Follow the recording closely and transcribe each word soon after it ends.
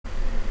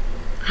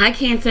Hi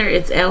Cancer,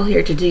 it's Elle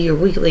here to do your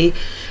weekly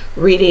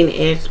reading.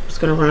 It's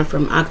going to run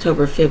from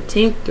October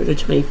 15th through the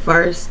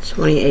 21st,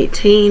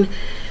 2018.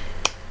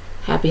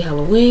 Happy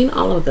Halloween,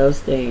 all of those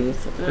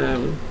things.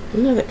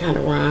 You know that kind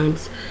of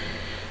rhymes.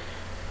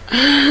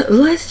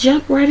 Let's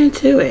jump right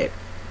into it.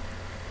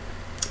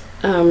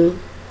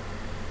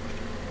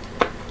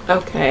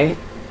 Okay,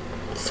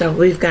 so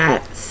we've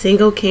got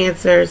single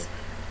Cancers,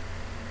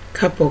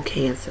 couple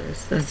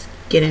Cancers. Let's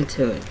get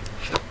into it.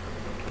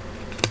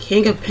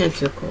 King of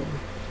Pentacles,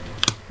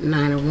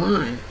 9 of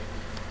Wands.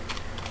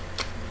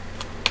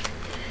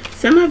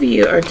 Some of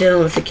you are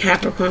dealing with the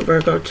Capricorn,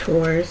 Virgo,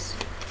 Taurus,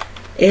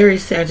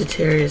 Aries,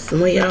 Sagittarius,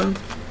 Leo.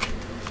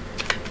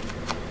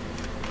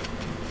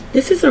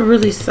 This is a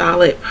really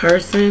solid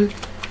person,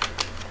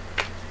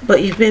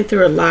 but you've been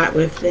through a lot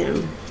with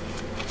them.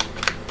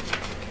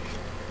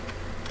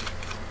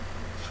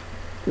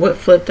 What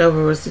flipped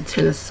over was the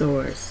Ten of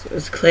Swords. It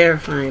was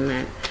clarifying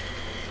that.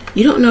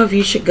 You don't know if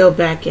you should go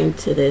back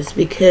into this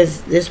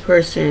because this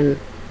person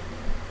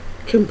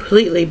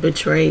completely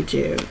betrayed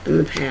you in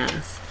the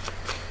past.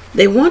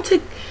 They want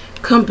to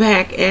come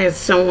back as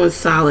someone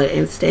solid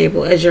and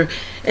stable, as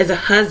a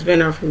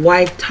husband or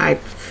wife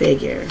type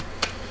figure.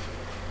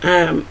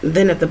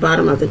 Then at the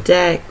bottom of the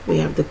deck, we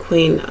have the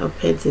Queen of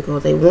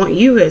Pentacles. They want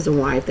you as a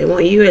wife. They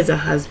want you as a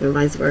husband,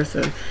 vice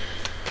versa.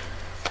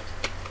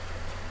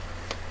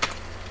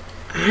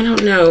 I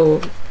don't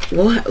know.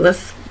 Well,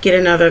 let's get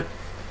another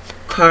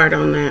card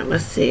on that.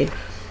 Let's see.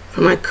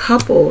 For my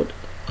coupled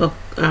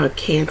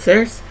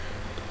Cancers,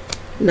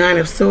 9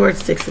 of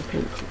Swords, 6 of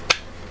Pentacles.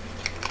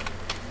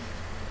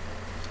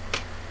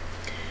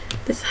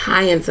 This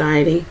high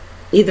anxiety,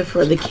 either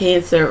for the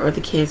Cancer or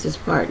the Cancer's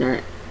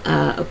partner,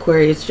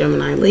 Aquarius,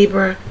 Gemini,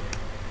 Libra.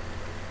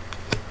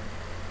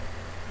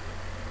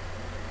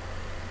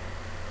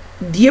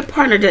 Your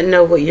partner doesn't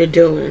know what you're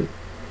doing,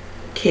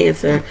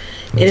 Cancer,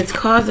 and it's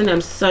causing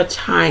them such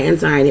high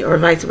anxiety, or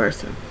vice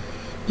versa.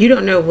 You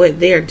don't know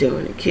what they're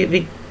doing. It could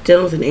be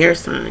dealing with an air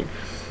sign.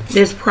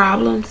 There's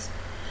problems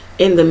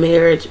in the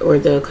marriage or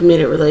the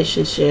committed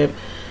relationship,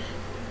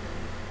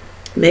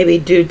 maybe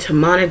due to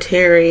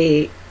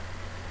monetary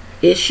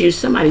issues.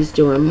 Somebody's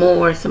doing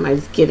more,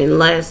 somebody's giving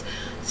less,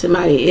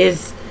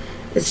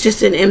 it's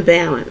just an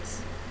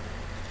imbalance.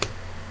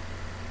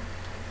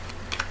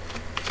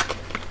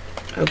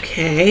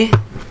 Okay.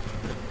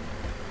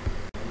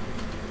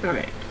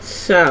 Alright,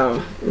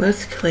 so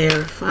let's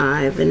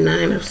clarify the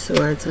 9 of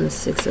Swords and the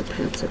 6 of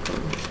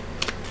Pentacles.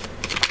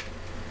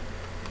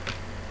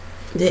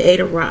 The 8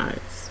 of Rods.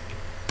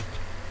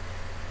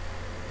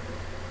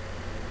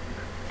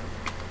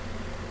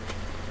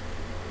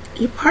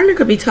 Your partner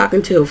could be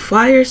talking to a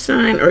fire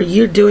sign, or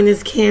you're doing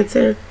this,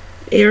 Cancer,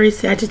 Aries,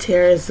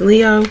 Sagittarius,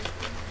 Leo.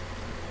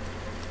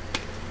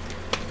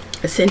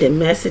 Sending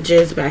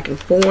messages back and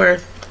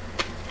forth.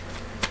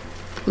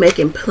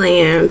 Making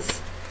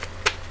plans.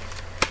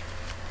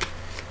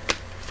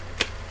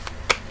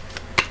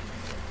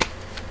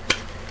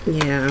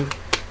 Yeah.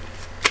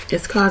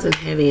 It's causing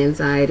heavy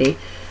anxiety.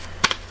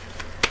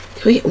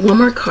 Can we get one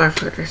more card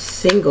for our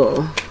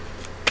single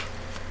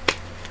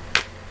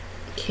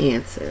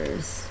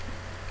Cancers?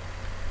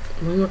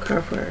 One more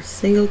card for our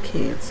single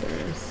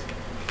Cancers.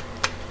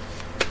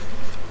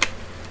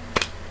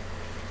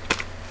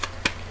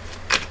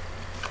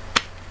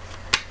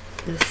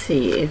 Let's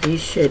see if you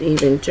should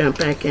even jump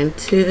back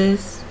into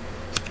this.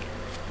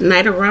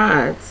 Knight of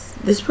Rods.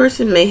 This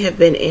person may have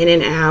been in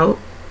and out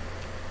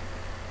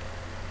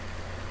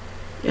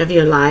of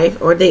your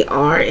life, or they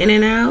are in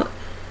and out.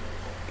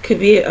 Could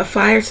be a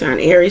fire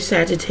sign, Aries,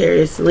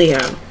 Sagittarius,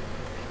 Leo.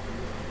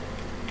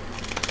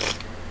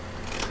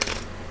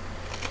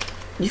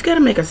 You've got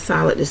to make a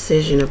solid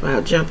decision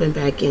about jumping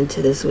back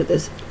into this with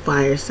this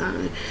fire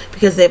sign,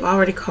 because they've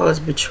already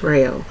caused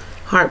betrayal,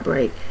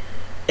 heartbreak.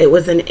 It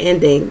was an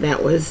ending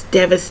that was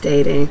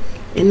devastating,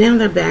 and now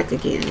they're back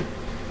again.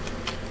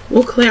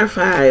 We'll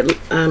clarify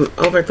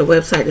over at the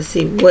website to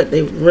see what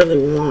they really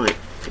want.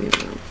 You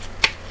know.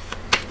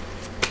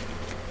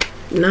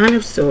 9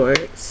 of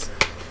Swords.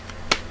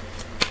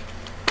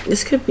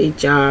 This could be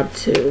job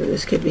too.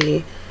 This could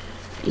be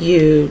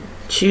you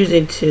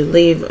choosing to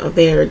leave a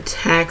very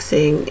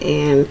taxing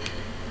and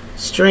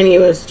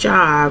strenuous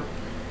job.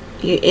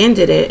 You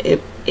ended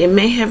it. It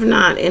may have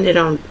not ended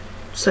on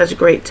such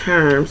great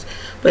terms,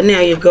 but now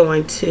you're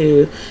going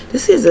to,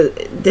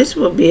 this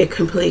will be a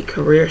complete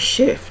career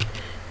shift,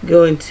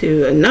 going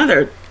to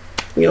another,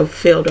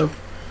 field of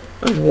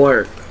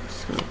work.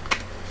 So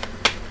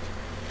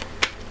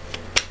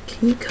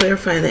can you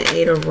clarify the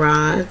 8 of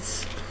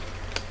Rods?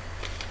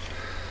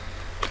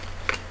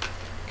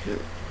 Okay.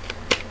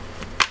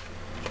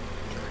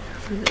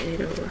 Clarify the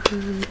 8 of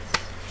Rods.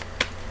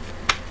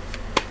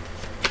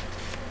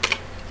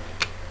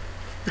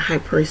 The High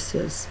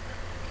Priestess.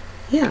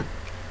 Yeah.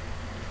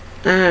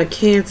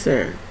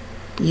 Cancer,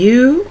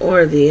 you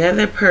or the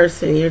other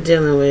person you're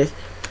dealing with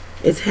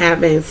is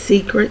having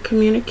secret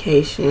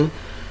communication,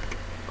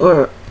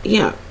 or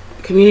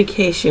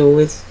communication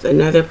with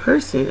another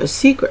person, a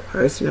secret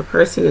person, a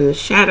person in the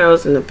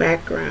shadows, in the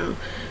background.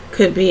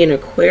 Could be an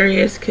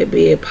Aquarius, could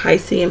be a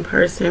Piscean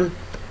person,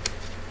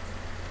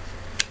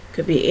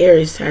 could be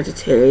Aries,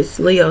 Sagittarius,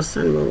 Leo,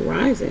 Sun, Moon,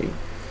 Rising.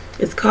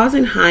 It's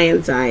causing high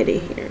anxiety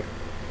here.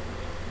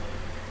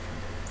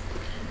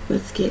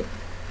 Let's get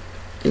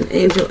an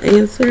angel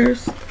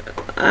answers.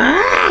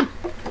 Ah!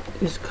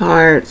 These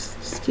cards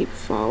just keep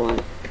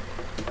falling.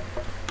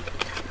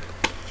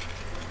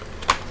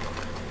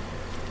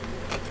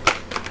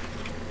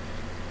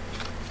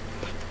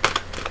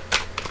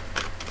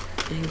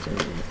 Angel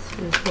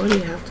answers. What do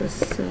you have to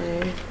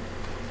say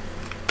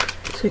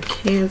to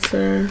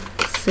Cancer?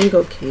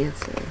 Single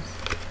Cancers.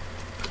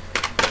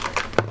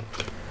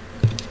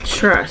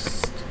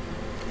 Trust.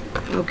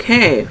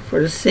 Okay,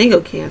 for the single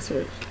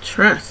Cancer,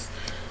 trust.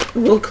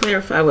 We'll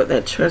clarify what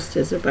that trust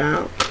is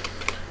about.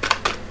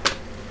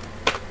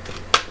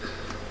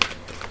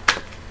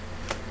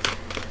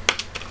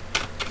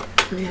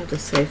 We have to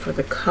say for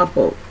the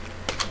couple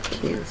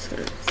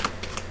Cancers.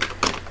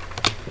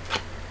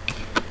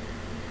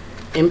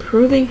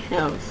 Improving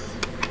health.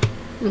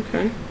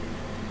 Okay.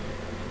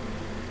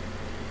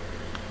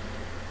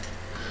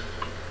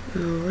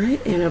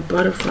 Alright, and a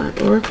butterfly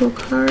oracle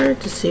card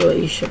to see what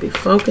you should be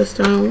focused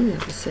on. We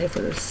have to say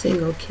for the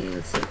single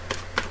Cancer.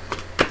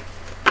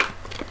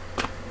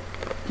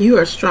 You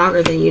are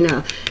stronger than you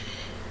know.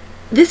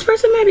 This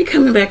person might be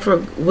coming back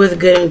with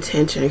good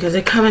intention, because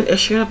they're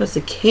showing up as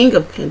the King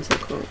of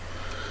Pentacles.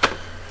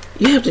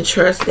 You have to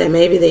trust that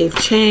maybe they've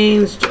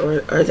changed,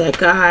 or that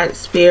God,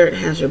 Spirit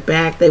has your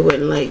back. They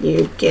wouldn't let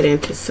you get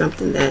into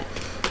something that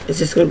is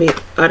just going to be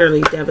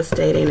utterly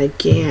devastating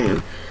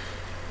again.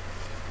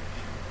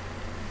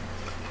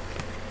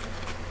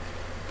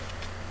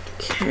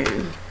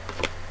 Okay.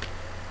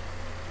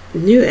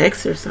 New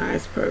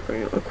exercise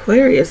program.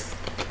 Aquarius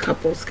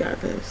couples got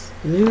this.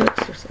 New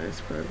exercise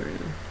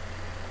program.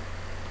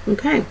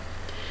 Okay.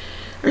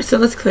 Alright, so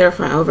let's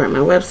clarify over at my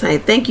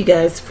website. Thank you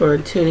guys for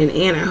tuning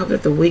in. I hope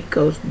that the week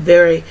goes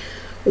very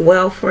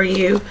well for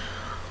you.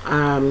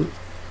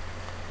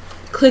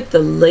 Click the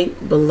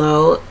link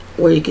below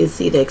where you can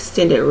see the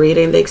extended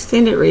reading. The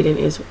extended reading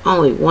is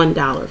only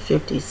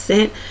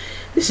 $1.50.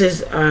 This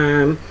is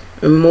a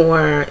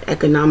more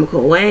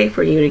economical way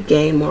for you to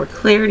gain more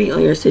clarity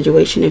on your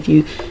situation if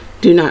you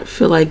do not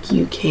feel like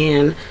you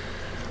can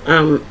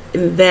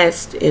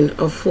invest in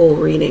a full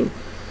reading.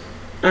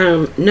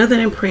 Know that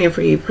I'm praying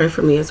for you. Pray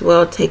for me as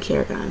well. Take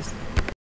care, guys.